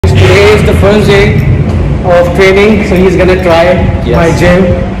is the first day of training, so he's gonna try my gym,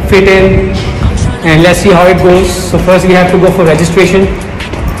 Fitinn, and let's see how it goes. So first we have to go for registration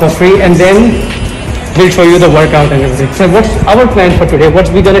for free, and then we'll show you the workout and everything. So what's our plan for today? What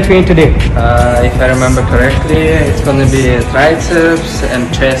we gonna train today? If I remember correctly, it's gonna be triceps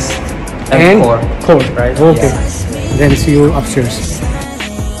and chest and core. Core, right? Okay. Yeah. Then see you upstairs.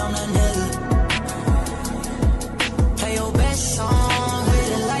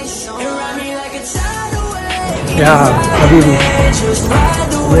 Yeah, Habibi.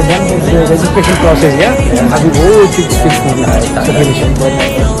 We're done with the registration process, yeah? Habibi, oh, it's fixed now. So finish it.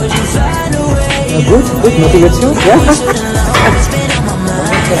 Good, motivates you, yeah?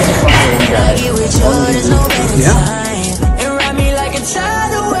 Yeah.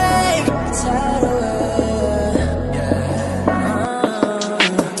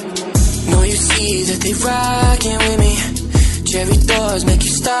 No, you see that they rockin' with me. Cherry doors make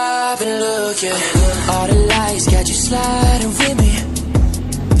you stop and look, yeah. All the lights got you sliding with me.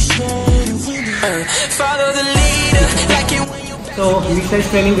 Follow the leader like it when you. So, Misha is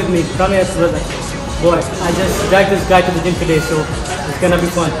training with me. Come here, brother. Boy, I just dragged this guy to the gym today, so it's gonna be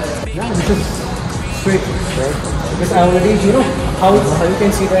fun. Yeah, this is straight, right? Because I already, you know, how you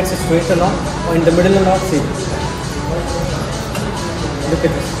can see that it's straight along, or in the middle or not, see. Look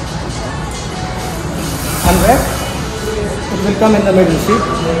at this. And where? It will come in the middle, see?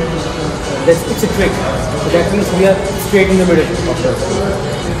 It's a trick. So that means we are straight in the middle.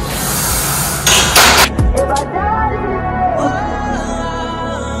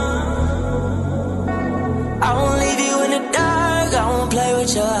 I won't leave you in the dark, I won't play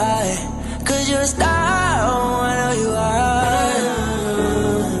with your heart. Cause you're a star, oh, I know you are.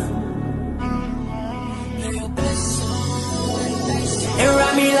 And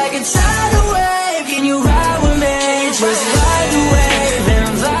ride me like a tidal wave, can you ride with me? Just ride the wave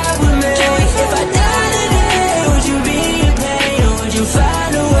and vibe with me. If I die today, would you be in pain? Or would you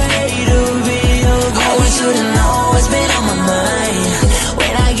find a way to be okay? I want you to know what's been on my mind.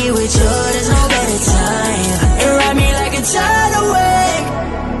 When I get with you, there's no better time. And ride me like a tidal wave.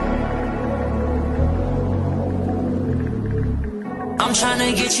 I'm tryna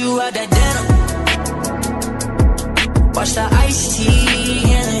get you out that dinner. Watch the iced tea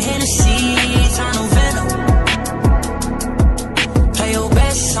and the Hennessy turn to venom. Play your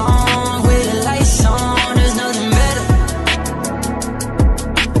best song with the lights on, there's nothing better.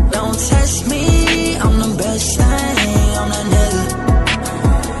 Don't test me, I'm the best thing, I'm the nigga.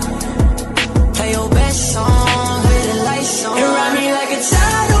 Play your best song with the lights on. And ride me like a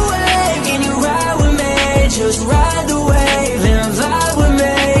tidal wave, can you ride with me? Just ride the wave and vibe with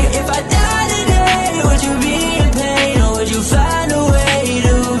me. If I die today, would you be in pain or would you find a way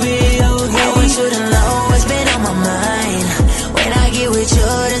to be okay? I want you to know what's been on my mind. When I get with you,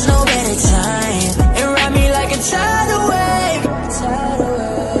 there's no better time. And ride me like a tidal wave.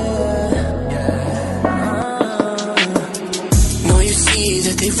 No, you see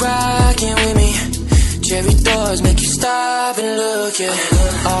that they rockin' with me. Cherry doors make you stop and look, yeah.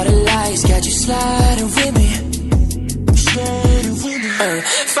 All the lights got you sliding with me.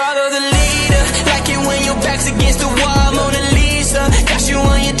 Follow the leader, like it when your back's against the wall, Mona Lisa. Got you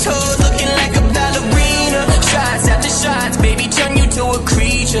on your toes, looking like a ballerina. Shots after shots, baby, turn you to a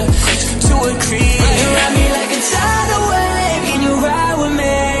creature, to a creature. You ride me like a tidal wave, can you ride with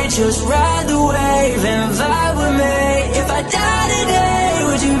me? Just ride the wave and vibe with me. If I die today,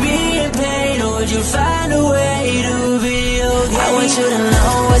 would you be in pain or would you find a way to be okay? I want you to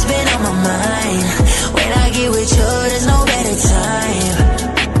know what's been on my mind. When I get with you, there's no better time.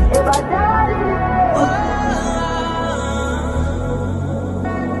 If I die today,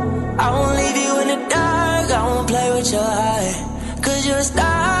 I won't leave you in the dark, I won't play with your heart. Cause you're a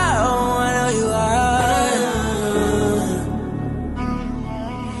star, oh, I know you are.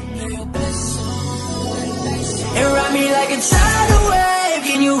 And ride me like a tidal wave,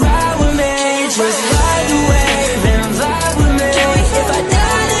 can you ride with me? Just ride the wave and vibe with me. If I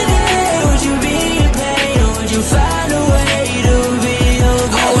die today, would you be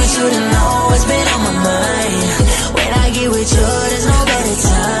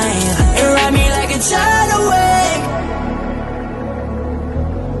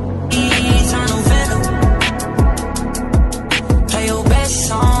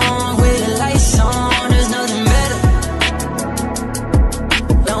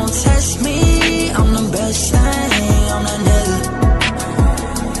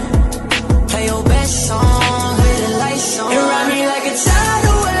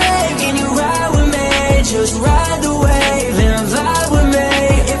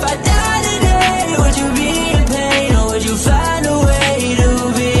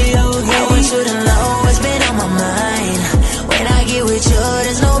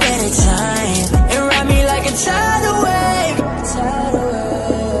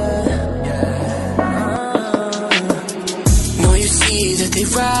see that they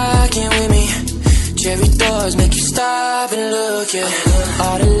rockin' with me. Cherry doors make you stop and look, yeah.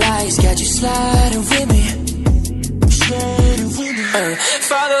 All the lights got you sliding with me.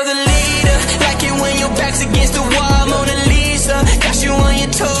 Follow the leader, like it when your back's against the wall. Mona Lisa, got you on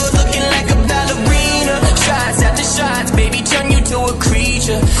your toes, looking like a ballerina. Shots after shots, baby, turn you to a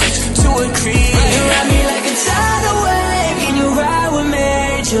creature, to a creature. You ride me like a tidal wave, can you ride with me?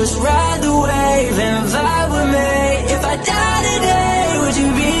 Just ride the wave and vibe with me. If I die today, would you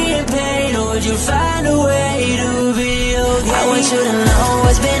be in pain, or would you find a way to be okay? I want you to know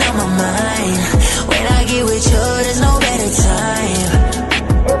what's been on my mind. When I get with you, there's no better time.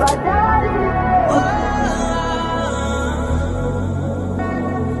 If I die today,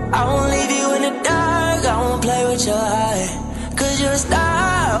 I won't leave you in the dark, I won't play with your heart, 'cause you're a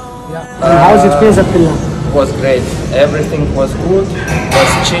star. Yeah. And how's your experience up till now? Was great. Everything was good.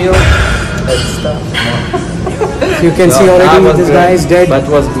 Was chill. And stuff. You can see already this guy is dead. But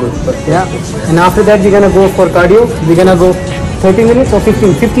was good. Yeah. And after that we're gonna go for cardio. We're gonna go 30 minutes or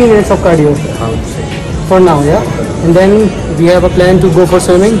 15? 15 minutes of cardio. For now, yeah. And then we have a plan to go for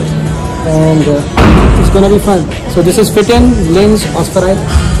swimming. And it's gonna be fun. So this is Fitinn, Lens, Osprey,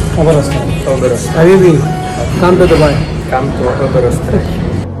 Oberösterreich. Habibi, come to Dubai. Come to Oberösterreich.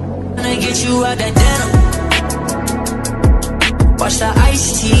 Get you out that denim. Watch the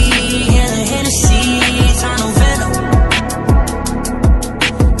iced tea and the Hennessy turn to venom.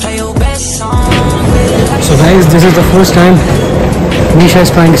 Play your best song. So guys, this is the first time Misha is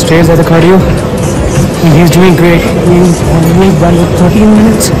trying stairs at the cardio. And he's doing great. He's almost done with 13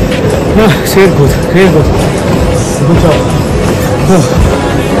 minutes. No, very good, very good. Good job. Oh.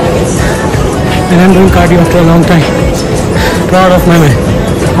 And I'm doing cardio after a long time. Proud of my man.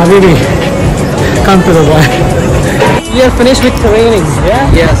 Habibi, come to the boy. We are finished with training,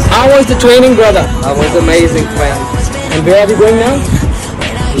 yeah? Yes. How was the training, brother? That was amazing training. And where are we going now?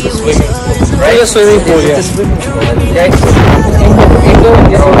 To the swimming pool. To the swimming pool, yeah. The swimming pool. Yes. Indoor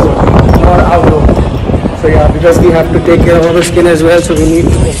or outdoor? So yeah, because we have to take care of our skin as well, so we need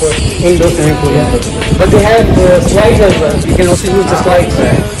to go for indoor swimming pool. Yeah. But they have slides as well. You can also use the slides.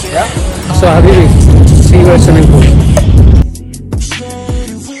 Yeah. So Habibi, see you at swimming pool.